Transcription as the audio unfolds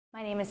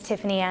My name is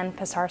Tiffany Ann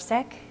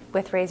Pisarsek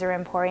with Razor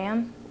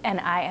Emporium,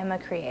 and I am a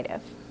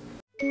creative.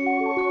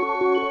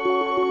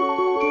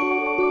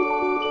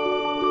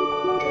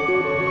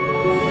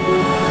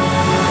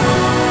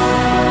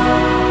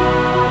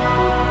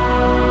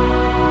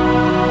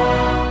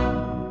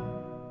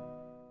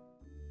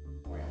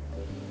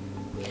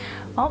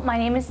 Well, my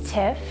name is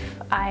Tiff.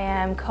 I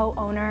am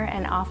co-owner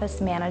and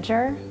office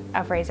manager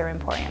of Razor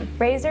Emporium.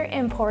 Razor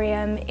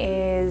Emporium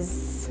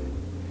is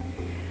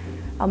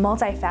a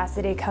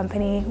multifaceted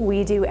company.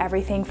 We do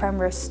everything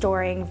from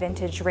restoring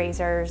vintage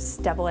razors,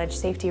 double-edged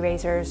safety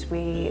razors.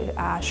 We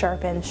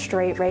sharpen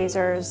straight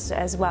razors,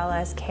 as well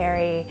as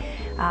carry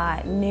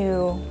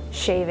new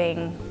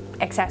shaving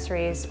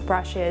accessories,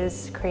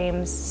 brushes,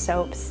 creams,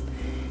 soaps,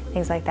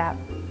 things like that.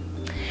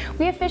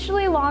 We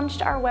officially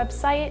launched our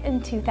website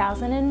in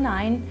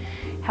 2009.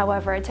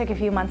 However, it took a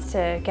few months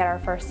to get our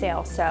first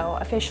sale, so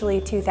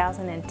officially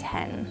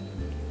 2010.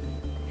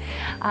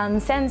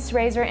 Since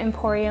Razor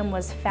Emporium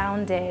was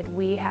founded,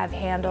 we have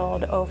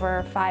handled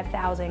over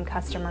 5,000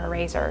 customer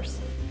razors.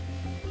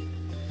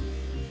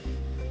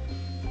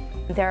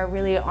 There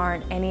really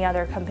aren't any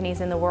other companies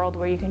in the world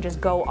where you can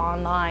just go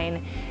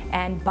online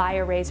and buy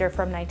a razor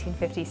from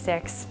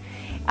 1956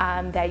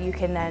 that you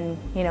can then,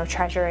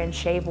 treasure and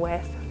shave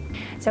with.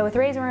 So with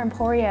Razor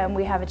Emporium,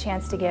 we have a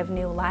chance to give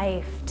new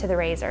life to the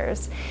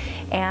razors.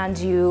 And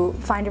you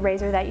find a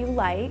razor that you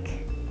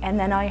like, and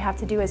then all you have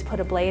to do is put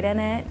a blade in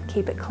it,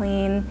 keep it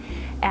clean,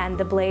 and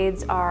the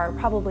blades are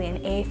probably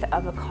 1/8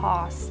 of the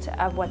cost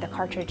of what the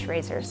cartridge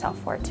razors sell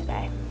for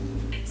today.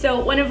 So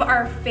one of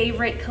our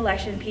favorite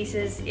collection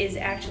pieces is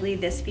actually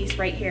this piece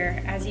right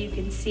here. As you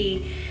can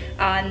see,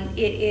 it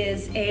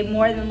is a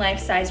more than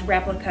life-size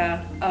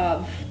replica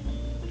of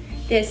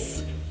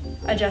this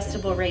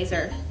adjustable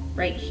razor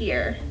right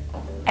here.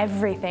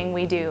 Everything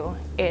we do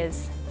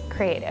is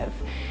creative.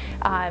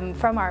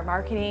 From our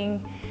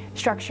marketing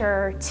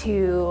structure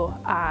to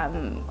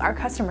our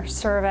customer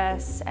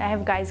service. I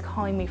have guys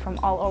calling me from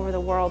all over the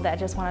world that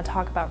just want to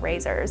talk about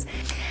razors.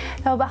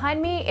 So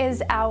behind me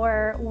is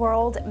our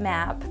world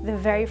map. The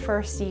very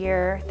first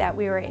year that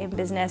we were in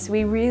business,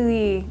 we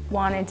really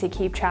wanted to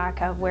keep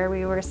track of where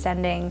we were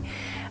sending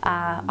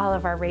all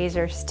of our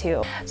razors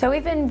to. So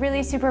we've been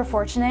really super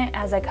fortunate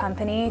as a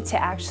company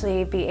to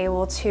actually be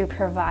able to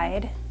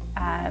provide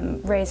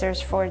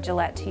razors for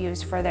Gillette to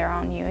use for their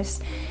own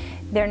use.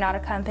 They're not a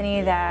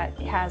company that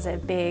has a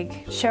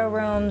big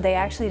showroom. They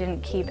actually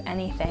didn't keep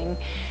anything.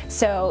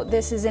 So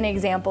this is an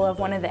example of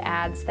one of the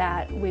ads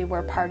that we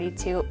were party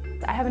to.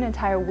 I have an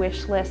entire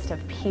wish list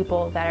of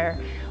people that are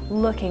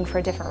looking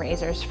for different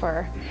razors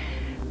for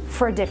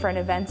different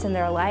events in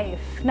their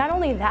life. Not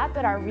only that,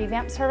 but our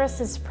revamp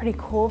service is pretty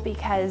cool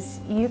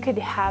because you could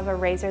have a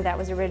razor that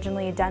was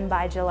originally done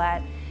by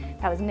Gillette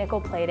that was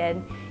nickel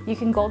plated. You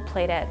can gold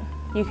plate it.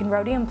 You can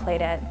rhodium plate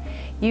it.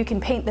 You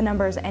can paint the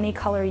numbers any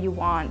color you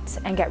want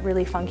and get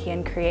really funky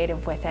and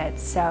creative with it.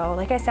 So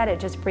like I said, it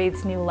just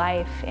breathes new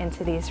life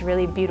into these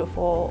really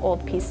beautiful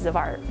old pieces of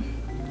art.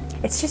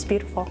 It's just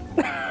beautiful.